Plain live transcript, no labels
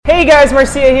Hey guys,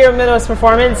 Marcia here at Midwest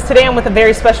Performance. Today I'm with a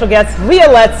very special guest, Leah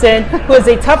Letson, who is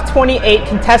a Tough 28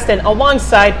 contestant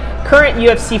alongside current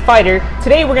UFC fighter.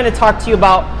 Today we're going to talk to you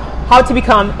about how to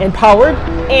become empowered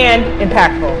and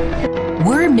impactful.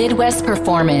 We're Midwest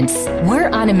Performance. We're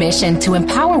on a mission to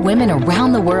empower women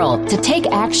around the world to take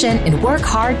action and work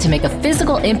hard to make a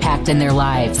physical impact in their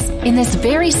lives. In this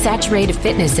very saturated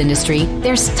fitness industry,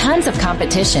 there's tons of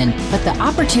competition, but the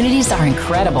opportunities are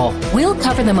incredible. We'll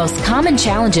cover the most common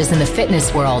challenges in the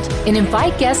fitness world and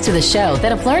invite guests to the show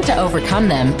that have learned to overcome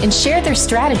them and share their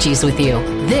strategies with you.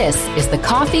 This is the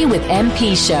Coffee with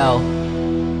MP show.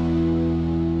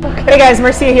 Hey guys,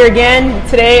 Marcia here again.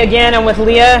 Today, again, I'm with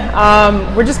Leah.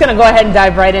 We're just going to go ahead and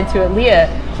dive right into it. Leah,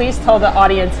 please tell the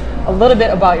audience a little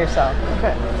bit about yourself.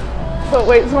 Okay. So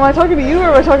wait, so am I talking to you or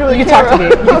am I talking to the You camera? talk to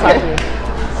me. You Okay. talk to me.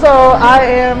 So I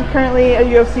am currently a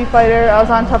UFC fighter. I was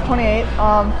on Tough 28.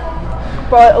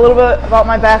 But a little bit about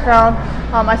my background.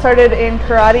 I started in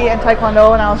karate and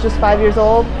taekwondo when I was just 5 years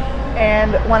old.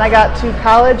 And when I got to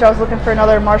college, I was looking for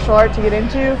another martial art to get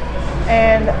into.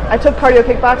 And I took cardio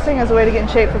kickboxing as a way to get in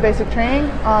shape for basic training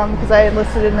because I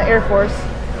enlisted in the Air Force.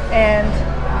 And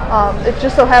it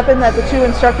just so happened that the two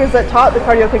instructors that taught the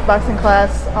cardio kickboxing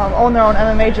class own their own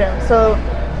MMA gym. So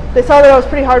they saw that I was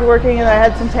pretty hardworking and that I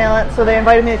had some talent, so they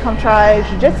invited me to come try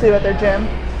jiu-jitsu at their gym.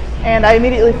 And I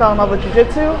immediately fell in love with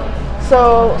jiu-jitsu.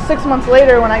 So 6 months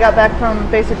later, when I got back from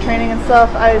basic training and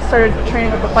stuff, I started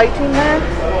training with the fight team there.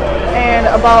 And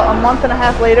about a month and a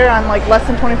half later, on like less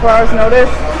than 24 hours notice,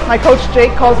 my coach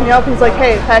Jake calls me up. He's like,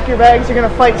 "Hey, pack your bags. You're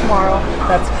gonna fight tomorrow."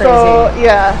 That's crazy. So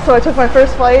yeah, so I took my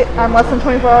first fight on less than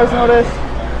 24 hours notice.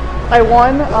 I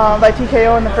won by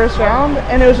TKO in the first round,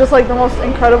 and it was just like the most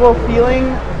incredible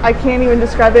feeling. I can't even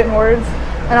describe it in words.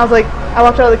 And I was like, I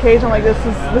walked out of the cage. I'm like, this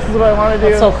is what I want to do.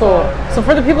 That's so cool. So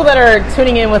for the people that are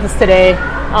tuning in with us today,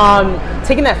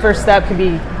 taking that first step can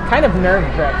be kind of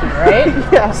nerve-wracking, right?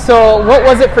 Yeah. So what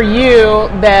was it for you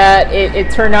that it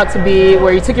turned out to be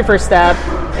where you took your first step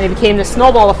and it became the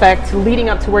snowball effect leading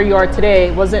up to where you are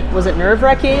today? Was it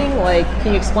nerve-wracking? Like,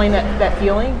 can you explain that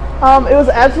feeling? It was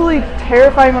absolutely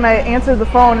terrifying when I answered the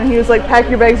phone and he was like, "Pack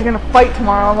your bags, you're gonna fight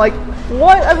tomorrow." I'm like,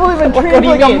 "What? I've only been training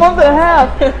for like a month and a half."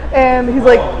 And he's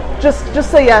like, just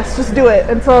say yes, just do it.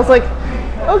 And so I was like,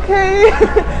 okay.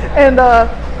 And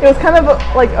it was kind of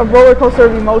like a roller coaster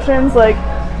of emotions. Like,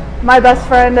 my best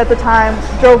friend at the time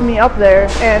drove me up there,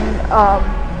 and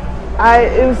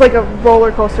it was like a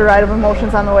roller coaster ride of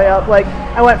emotions on the way up. Like,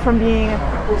 I went from being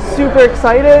super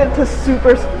excited to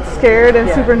super scared and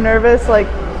super nervous. Like,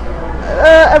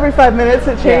 every 5 minutes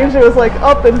it changed. It was like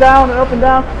up and down and up and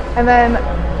down. And then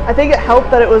I think it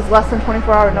helped that it was less than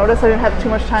 24-hour notice. I didn't have too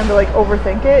much time to like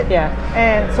overthink it. Yeah.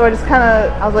 And so I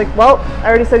was like, well, I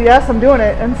already said yes, I'm doing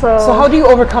it. And so how do you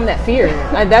overcome that fear?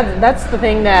 That's the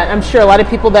thing that I'm sure a lot of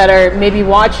people that are maybe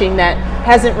watching that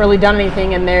hasn't really done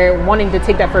anything and they're wanting to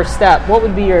take that first step. What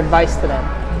would be your advice to them?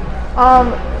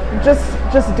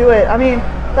 Just do it. I mean,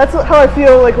 that's how I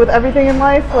feel like with everything in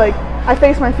life. Like, I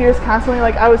face my fears constantly.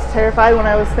 Like, I was terrified when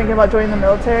I was thinking about joining the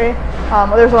military.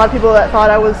 There's a lot of people that thought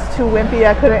I was too wimpy.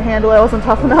 I couldn't handle it. I wasn't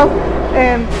tough enough.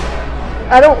 And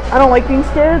I don't like being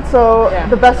scared. So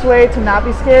the best way to not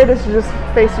be scared is to just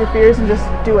face your fears and just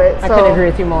do it. I couldn't agree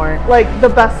with you more. Like, the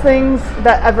best things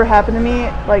that ever happened to me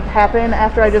like happen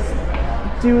after I just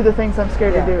do the things I'm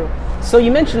scared to do. So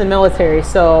you mentioned the military.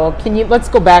 So let's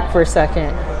go back for a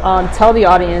second. Tell the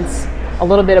audience a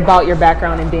little bit about your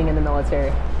background in being in the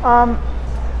military.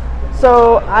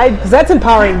 Because that's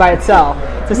empowering by itself,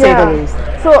 to say the least.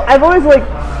 So I've always like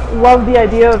loved the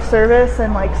idea of service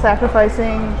and like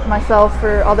sacrificing myself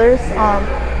for others.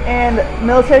 And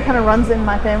military kind of runs in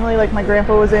my family. Like, my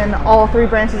grandpa was in all three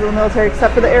branches of the military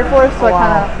except for the Air Force, so I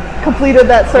kind of completed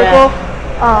that circle.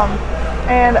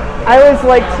 And I always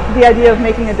liked the idea of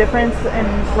making a difference and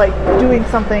like doing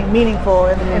something meaningful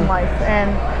in life.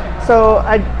 And so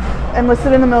I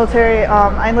enlisted in the military.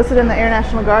 I enlisted in the Air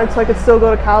National Guard so I could still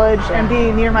go to college and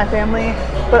be near my family,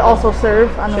 but also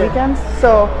serve on the weekends.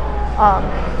 So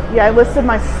I enlisted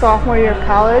my sophomore year of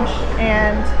college,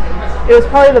 and it was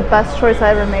probably the best choice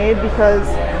I ever made because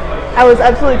I was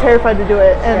absolutely terrified to do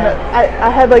it. And I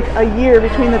had like a year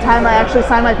between the time I actually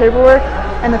signed my paperwork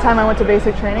and the time I went to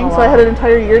basic training. So I had an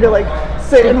entire year to like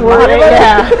sit and worry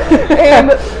about it.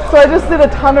 And so I just did a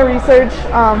ton of research.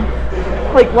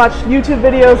 Like, watched YouTube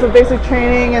videos of basic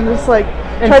training and just like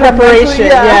in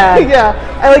preparation.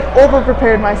 I like over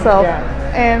prepared myself.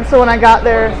 And so when I got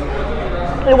there,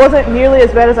 it wasn't nearly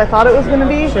as bad as I thought it was going to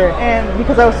be. And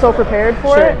because I was so prepared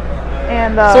for it.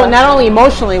 And so not only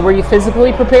emotionally, were you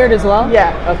physically prepared as well?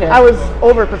 Yeah. Okay. I was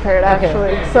over prepared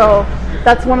actually. Okay. So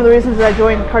that's one of the reasons that I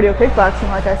joined cardio kickboxing,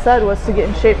 like I said, was to get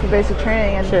in shape for basic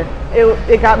training, and Sure.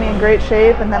 it got me in great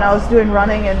shape. And then I was doing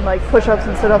running and like push-ups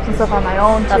and sit-ups and stuff on my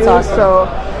own too. That's awesome. So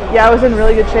yeah, I was in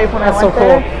really good shape when That's I so went cool.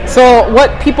 there. So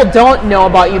what people don't know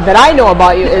about you, that I know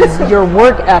about you, is your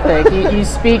work ethic. You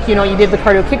speak, you did the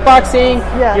cardio kickboxing,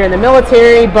 Yeah. you're in the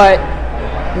military, but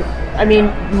I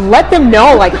mean, let them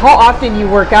know like how often you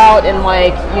work out and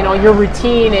like, your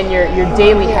routine and your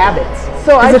daily habits.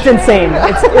 So it's insane.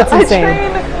 It's insane. I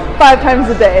train 5 times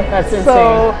a day. That's insane.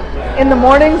 So in the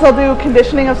mornings I'll do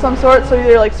conditioning of some sort, so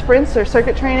either like sprints or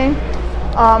circuit training,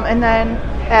 and then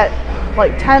at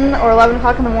like 10 or 11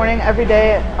 o'clock in the morning every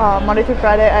day, Monday through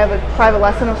Friday, I have a private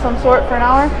lesson of some sort for an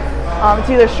hour. It's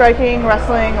either striking,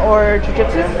 wrestling, or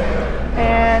jiu-jitsu.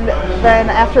 And then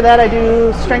after that I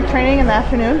do strength training in the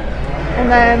afternoon. And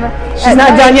then She's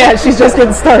not done yet. She's just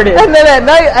getting started. And then at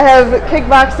night I have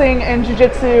kickboxing and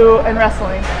jiu-jitsu and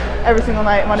wrestling every single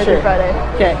night, Monday through Friday.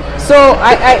 Okay, so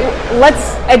I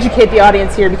let's educate the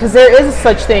audience here, because there is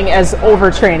such thing as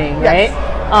overtraining, right?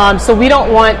 Yes. So we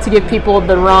don't want to give people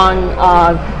the wrong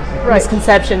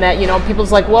misconception that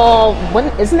people's like, well,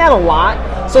 isn't that a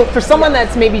lot? So for someone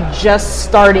that's maybe just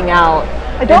starting out,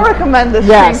 I don't recommend this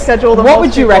training schedule to what most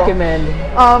would you people.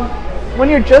 recommend? When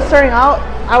you're just starting out,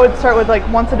 I would start with like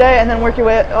once a day and then work your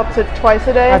way up to twice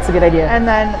a day. That's a good idea. And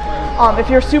then if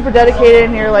you're super dedicated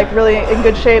and you're like really in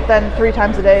good shape, then 3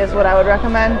 times a day is what I would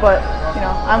recommend. But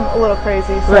I'm a little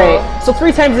crazy. So. Right. So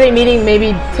 3 times a day, meaning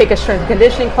maybe take a strength and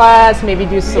conditioning class, maybe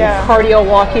do some cardio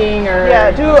walking, or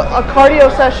do a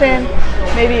cardio session,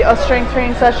 maybe a strength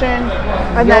training session,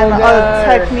 and then a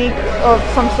technique of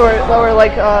some sort, or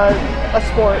like a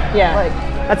sport. Yeah.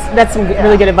 Like, that's some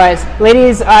really good advice.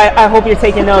 Ladies, I hope you're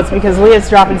taking notes, because Leah's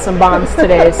dropping some bombs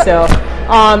today. So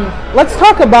let's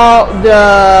talk about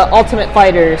the Ultimate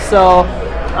Fighter. So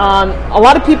a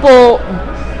lot of people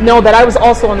know that I was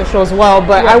also on the show as well,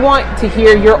 but I want to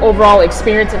hear your overall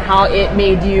experience and how it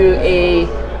made you a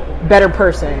better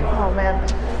person. Oh man.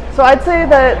 So I'd say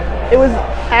that it was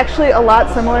actually a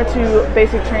lot similar to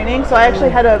basic training. So I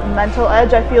actually had a mental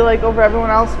edge, I feel like, over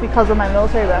everyone else because of my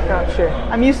military background. Sure.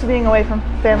 I'm used to being away from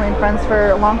family and friends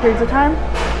for long periods of time.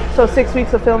 So 6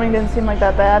 weeks of filming didn't seem like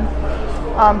that bad.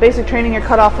 Basic training, you're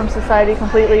cut off from society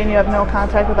completely and you have no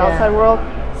contact with the outside world.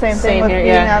 Same thing with here,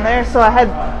 being down there. So I had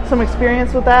some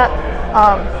experience with that.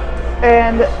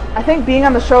 And I think being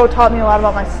on the show taught me a lot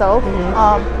about myself,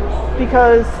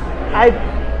 because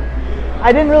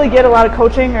I didn't really get a lot of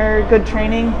coaching or good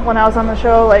training when I was on the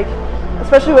show, like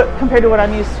especially compared to what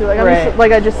I'm used to. Like I'm used to,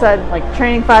 like I just said, like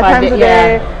training 5 times a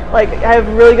day. Like I have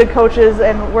really good coaches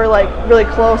and we're like really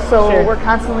close, so we're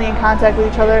constantly in contact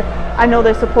with each other. I know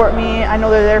they support me, I know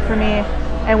they're there for me,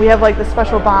 and we have like this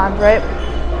special bond, right?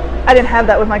 I didn't have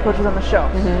that with my coaches on the show.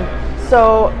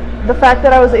 So the fact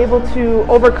that I was able to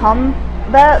overcome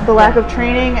that, the lack of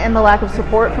training and the lack of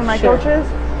support from my coaches,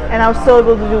 and I was still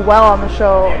able to do well on the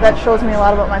show, that shows me a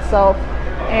lot about myself.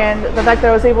 And the fact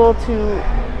that I was able to,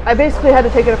 I basically had to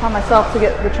take it upon myself to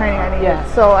get the training I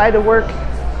needed. So I had to work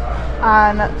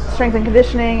on strength and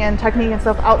conditioning and technique and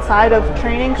stuff outside of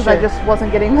training, because I just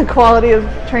wasn't getting the quality of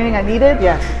training I needed.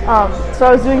 So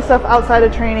I was doing stuff outside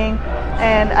of training,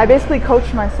 and I basically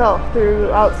coached myself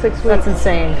throughout 6 weeks. That's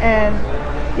insane. And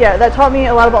yeah, that taught me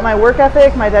a lot about my work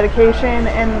ethic, my dedication,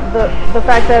 and the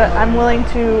fact that I'm willing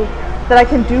to, that I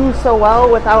can do so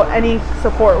well without any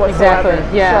support whatsoever.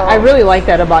 Exactly. Yeah, I really like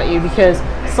that about you, because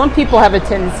some people have a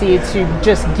tendency to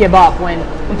just give up when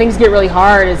things get really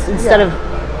hard. It's instead of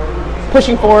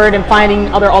pushing forward and finding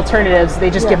other alternatives, they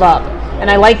just give up. And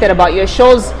I like that about you. It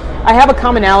shows I have a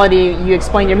commonality. You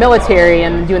explained your military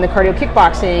and doing the cardio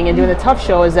kickboxing and doing the tough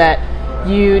show, is that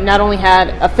you not only had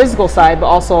a physical side but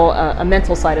also a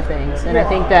mental side of things. And I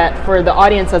think that for the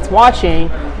audience that's watching,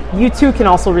 you too can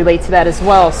also relate to that as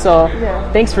well. So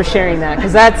thanks for sharing that,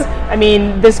 because that's, I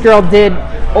mean, this girl did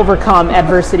overcome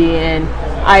adversity, and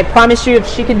I promise you, if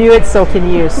she can do it, so can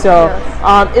you. So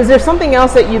is there something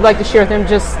else that you'd like to share with them,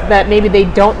 just that maybe they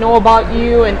don't know about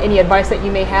you, and any advice that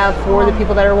you may have for the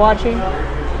people that are watching?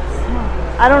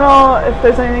 I don't know if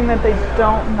there's anything that they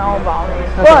don't know about me,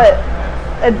 but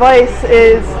advice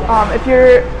is, if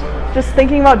you're just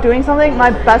thinking about doing something, my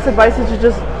best advice is to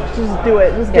just do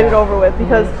it, just get it over with,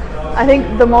 because I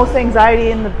think the most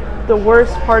anxiety and the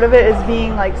worst part of it is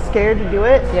being like scared to do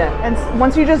it. And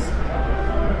once you just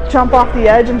jump off the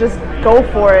edge and just go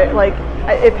for it, like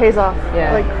it pays off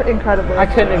like incredibly. I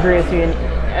couldn't agree with you. And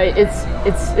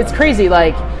it's crazy.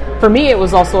 Like for me, it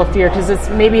was also a fear, because it's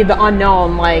maybe the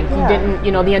unknown. Like you didn't,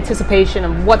 the anticipation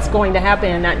of what's going to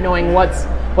happen and not knowing what's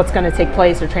what's going to take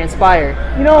place or transpire.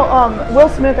 You know, Will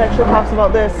Smith actually talks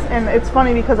about this, and it's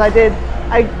funny because I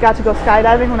got to go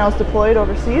skydiving when I was deployed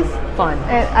overseas. Fun.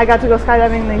 And I got to go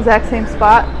skydiving in the exact same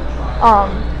spot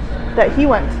that he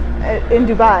went in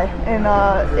Dubai. And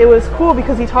it was cool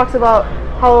because he talks about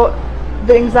how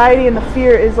the anxiety and the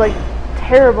fear is like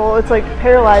terrible. It's like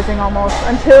paralyzing almost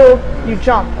until you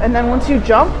jump. And then once you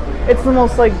jump, it's the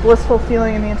most like blissful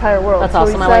feeling in the entire world. That's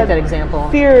awesome. I like that example.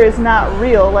 Fear is not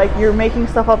real. Like, you're making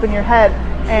stuff up in your head,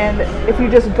 and if you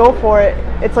just go for it,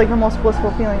 it's like the most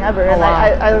blissful feeling ever. And wow.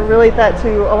 I relate that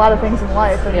to a lot of things in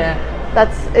life. And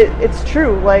that's it. It's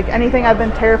true. Like, anything I've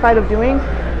been terrified of doing,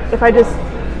 if I just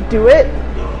do it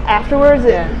afterwards,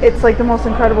 it's like the most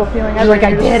incredible feeling ever. Like,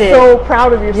 I did it. So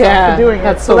proud of yourself for doing it.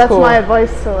 That's so that's cool. my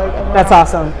advice to like everyone That's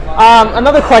else. awesome.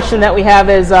 Another question that we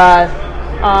have is,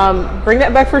 bring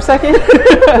that back for a second.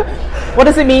 What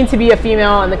does it mean to be a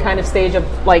female in the kind of stage of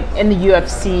like in the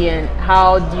UFC, and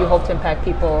how do you hope to impact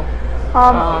people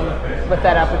with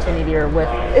that opportunity or with?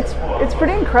 It's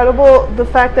pretty incredible the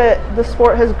fact that the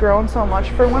sport has grown so much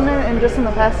for women, and just in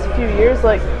the past few years,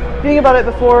 like being about it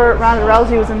before Ronda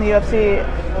Rousey was in the UFC,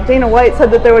 Dana White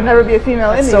said that there would never be a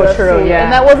female in the UFC. True,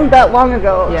 and that wasn't that long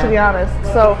ago, to be honest.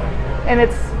 So, and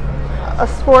it's a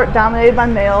sport dominated by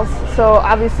males, so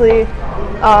obviously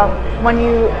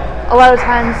a lot of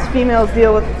times females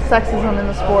deal with sexism in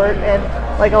the sport, and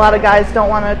like a lot of guys don't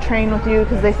want to train with you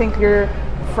because they think you're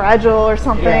fragile or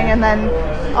something, and then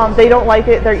they don't like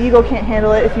it. Their ego can't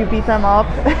handle it if you beat them up.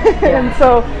 And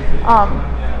so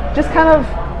just kind of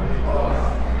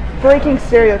breaking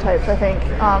stereotypes, I think,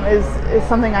 is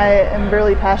something I am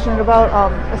really passionate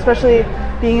about, especially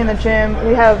being in the gym.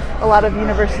 We have a lot of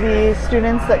university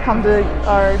students that come to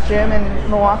our gym in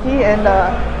Milwaukee, and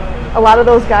a lot of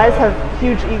those guys have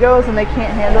huge egos and they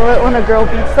can't handle it when a girl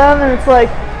beats them. And it's like,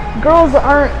 girls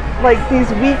aren't like these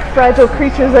weak, fragile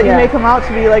creatures that you make them out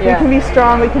to be. Like, we can be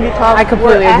strong, we can be tough. I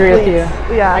completely agree with you.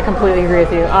 Yeah, I completely agree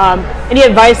with you. Any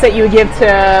advice that you would give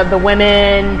to the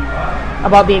women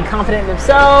about being confident in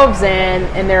themselves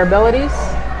and their abilities?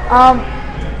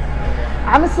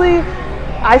 Honestly,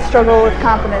 I struggle with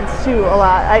confidence too a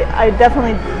lot. I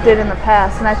definitely did in the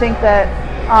past, and I think that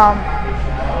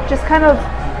just kind of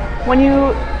when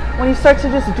you start to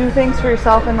just do things for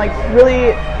yourself and like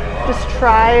really just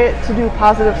try to do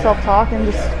positive self-talk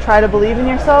and just try to believe in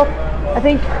yourself, I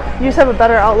think you just have a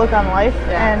better outlook on life.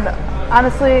 And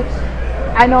honestly,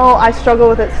 I know I struggle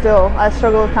with it still. I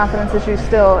struggle with confidence issues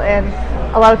still, and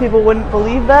a lot of people wouldn't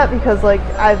believe that because like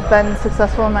I've been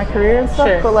successful in my career and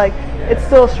stuff, but like it's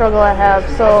still a struggle I have.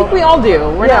 So I think we all do.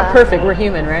 We're not perfect. We're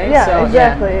human, right? Yeah, so,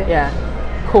 exactly. Yeah.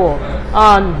 Cool.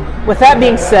 With that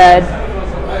being said,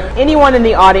 anyone in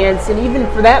the audience, and even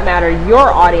for that matter, your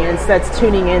audience that's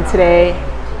tuning in today,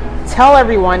 tell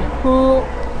everyone who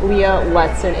Leah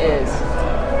Letson is.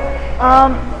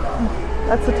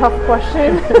 That's a tough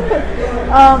question.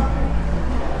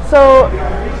 So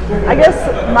I guess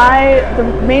the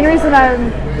main reason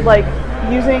I'm like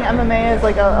using MMA as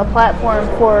like a platform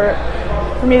for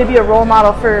me to be a role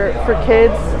model for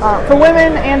kids, for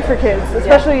women and for kids,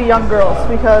 especially young girls,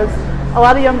 because a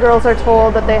lot of young girls are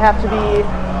told that they have to be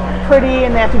pretty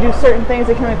and they have to do certain things.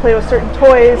 They can only play with certain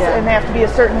toys and they have to be a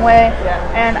certain way.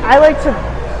 And I like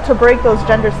to break those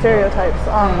gender stereotypes.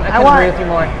 I agree with you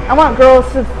more. I want girls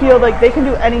to feel like they can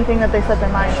do anything that they set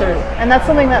their mind to. And that's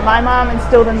something that my mom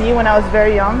instilled in me when I was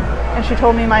very young. And she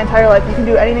told me my entire life, you can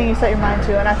do anything you set your mind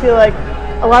to. And I feel like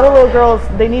a lot of little girls,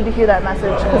 they need to hear that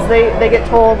message because they get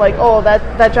told like, oh,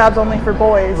 that job's only for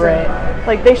boys. Right. And,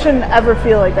 like, they shouldn't ever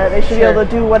feel like that. They should be able to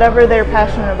do whatever they're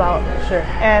passionate about.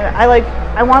 And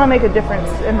I want to make a difference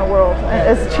in the world.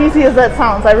 As cheesy as that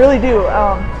sounds, I really do.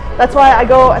 That's why I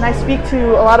go and I speak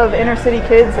to a lot of inner city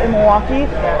kids in Milwaukee,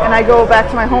 and I go back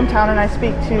to my hometown and I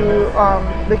speak to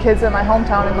the kids in my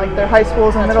hometown in like their high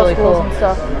schools and middle schools and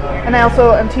stuff. And I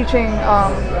also am teaching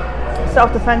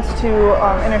self-defense to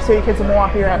inner city kids in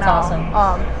Milwaukee right now.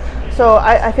 Awesome. So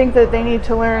I think that they need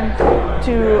to learn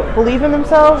to believe in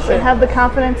themselves and have the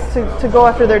confidence to go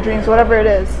after their dreams, whatever it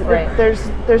is.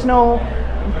 There's no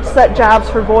set jobs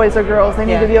for boys or girls. They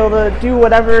need to be able to do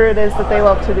whatever it is that they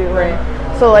love to do.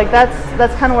 So like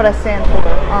that's kind of what I stand for.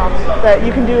 That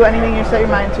you can do anything you set your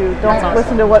mind to. Don't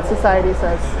listen to what society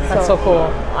says. That's so cool.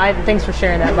 Thanks for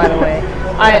sharing that, by the way.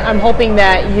 I'm hoping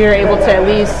that you're able to at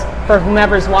least, for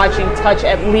whomever's watching, touch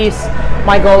at least,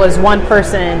 my goal is one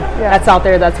person that's out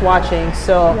there that's watching.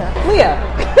 So, Leah,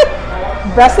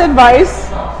 best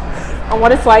advice on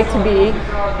what it's like to be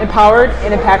empowered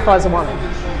and impactful as a woman.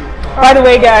 By the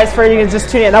way, guys, for you just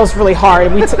tuning in, that was really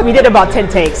hard. We did about 10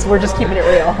 takes. We're just keeping it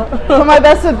real. So my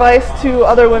best advice to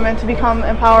other women to become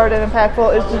empowered and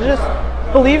impactful is to just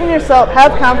believe in yourself,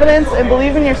 have confidence, and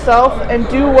believe in yourself, and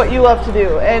do what you love to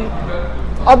do. And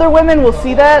other women will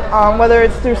see that, whether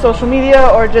it's through social media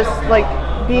or just like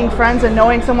being friends and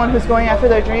knowing someone who's going after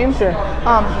their dreams. Sure.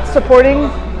 Supporting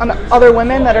other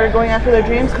women that are going after their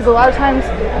dreams, because a lot of times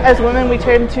as women we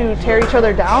tend to tear each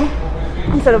other down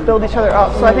instead of build each other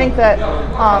up. So I think that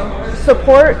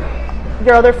support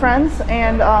your other friends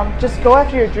and just go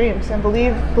after your dreams and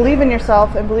believe in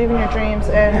yourself and believe in your dreams,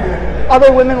 and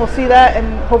other women will see that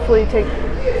and hopefully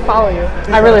follow you.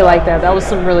 I really like that. That was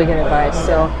some really good advice.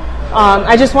 So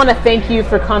I just want to thank you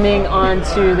for coming on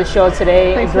to the show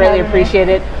today. Thanks I greatly for having appreciate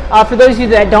it. For those of you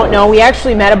that don't know, we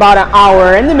actually met about an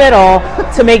hour in the middle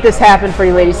to make this happen for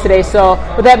you ladies today. So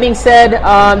with that being said,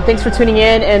 thanks for tuning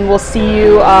in, and we'll see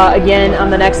you again on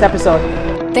the next episode.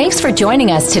 Thanks for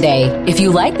joining us today. If you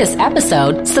like this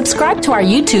episode, subscribe to our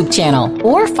YouTube channel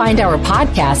or find our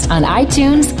podcast on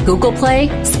iTunes, Google Play,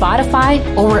 Spotify,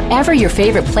 or wherever your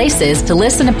favorite places to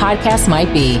listen to podcasts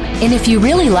might be. And if you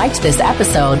really liked this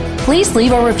episode, please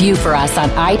leave a review for us on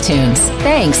iTunes.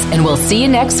 Thanks, and we'll see you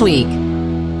next week.